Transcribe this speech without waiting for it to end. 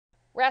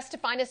We're asked to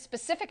find a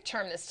specific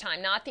term this time,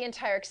 not the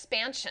entire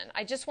expansion.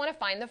 I just want to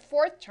find the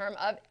fourth term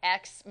of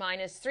x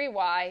minus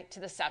 3y to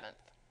the 7th.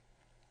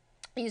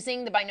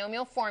 Using the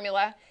binomial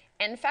formula,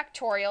 n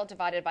factorial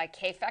divided by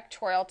k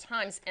factorial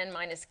times n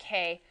minus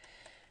k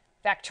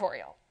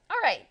factorial. All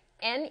right,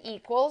 n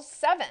equals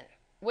 7.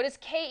 What does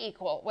k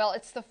equal? Well,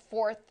 it's the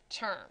fourth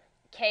term.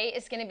 K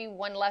is going to be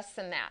 1 less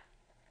than that.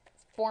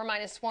 4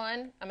 minus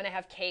 1, I'm going to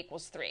have k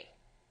equals 3.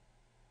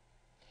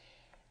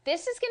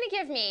 This is going to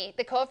give me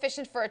the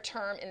coefficient for a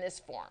term in this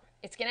form.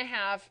 It's going to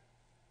have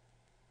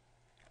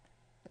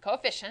the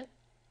coefficient,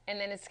 and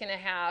then it's going to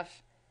have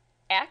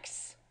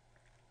x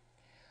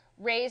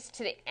raised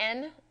to the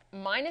n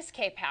minus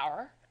k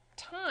power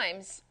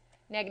times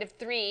negative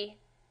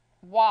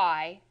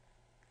 3y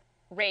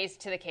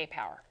raised to the k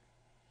power.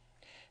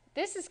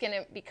 This is going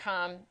to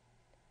become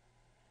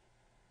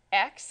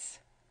x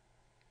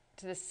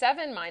to the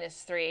 7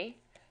 minus 3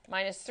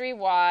 minus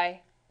 3y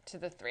to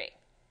the 3.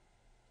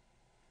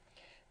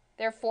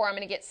 Therefore, I'm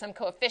going to get some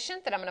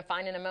coefficient that I'm going to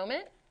find in a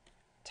moment,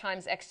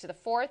 times x to the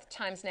 4th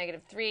times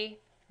negative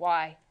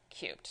 3y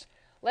cubed.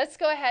 Let's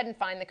go ahead and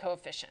find the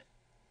coefficient.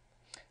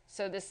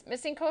 So this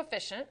missing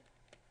coefficient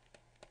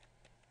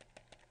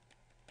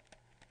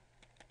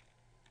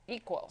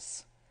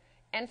equals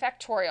n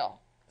factorial,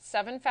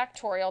 7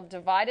 factorial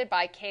divided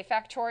by k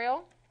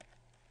factorial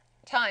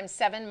times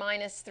 7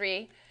 minus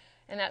 3,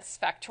 and that's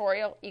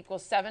factorial,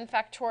 equals 7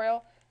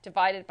 factorial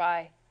divided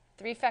by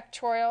 3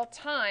 factorial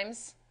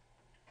times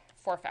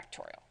 4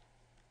 factorial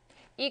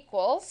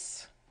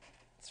equals,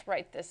 let's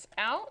write this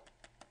out,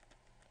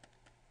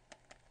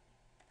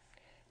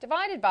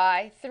 divided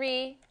by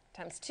 3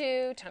 times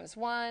 2 times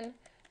 1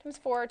 times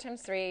 4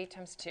 times 3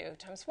 times 2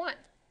 times 1.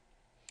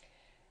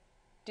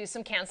 Do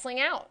some canceling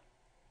out.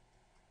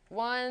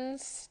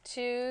 1s,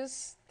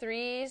 2s,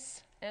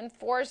 3s, and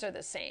 4s are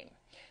the same.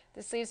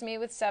 This leaves me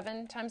with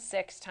 7 times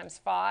 6 times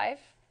 5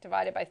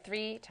 divided by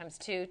 3 times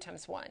 2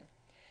 times 1.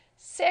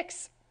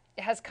 6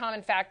 has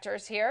common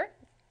factors here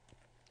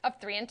of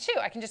 3 and 2.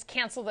 I can just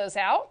cancel those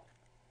out.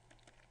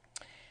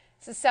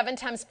 This is 7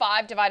 times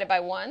 5 divided by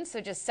 1,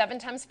 so just 7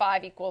 times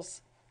 5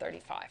 equals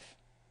 35.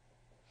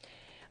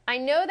 I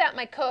know that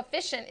my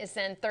coefficient is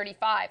then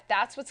 35.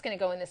 That's what's going to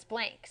go in this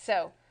blank.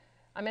 So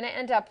I'm going to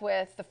end up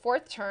with the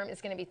fourth term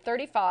is going to be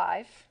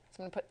 35.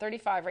 So I'm going to put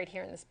 35 right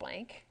here in this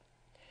blank.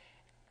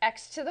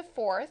 X to the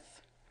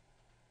 4th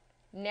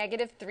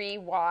negative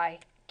 3y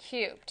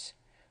cubed,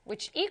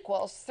 which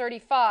equals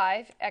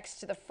 35 x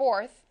to the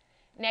 4th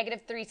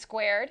negative 3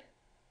 squared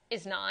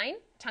is 9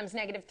 times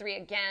negative 3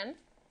 again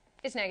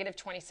is negative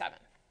 27.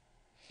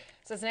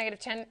 So it's negative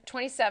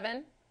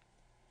 27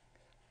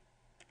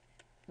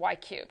 y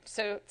cubed.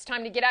 So it's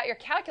time to get out your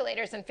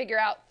calculators and figure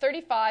out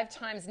 35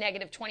 times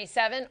negative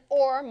 27,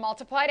 or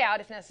multiply it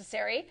out if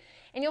necessary,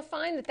 and you'll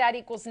find that that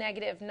equals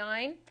negative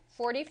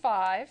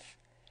 945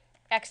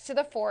 x to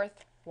the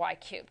 4th y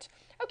cubed.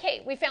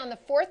 Okay, we found the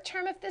fourth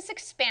term of this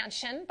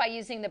expansion by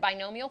using the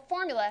binomial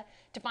formula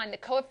to find the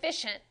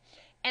coefficient,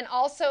 and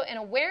also an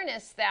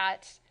awareness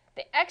that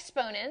the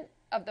exponent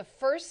of the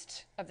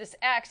first of this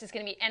x is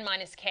going to be n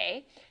minus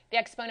k. The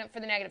exponent for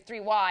the negative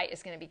 3y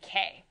is going to be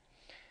k.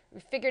 We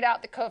figured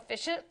out the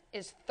coefficient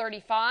is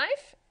 35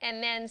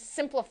 and then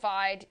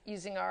simplified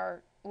using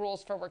our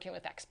rules for working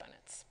with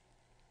exponents.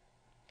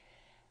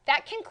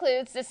 That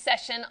concludes this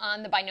session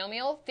on the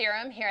binomial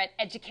theorem here at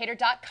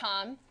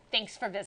Educator.com. Thanks for visiting.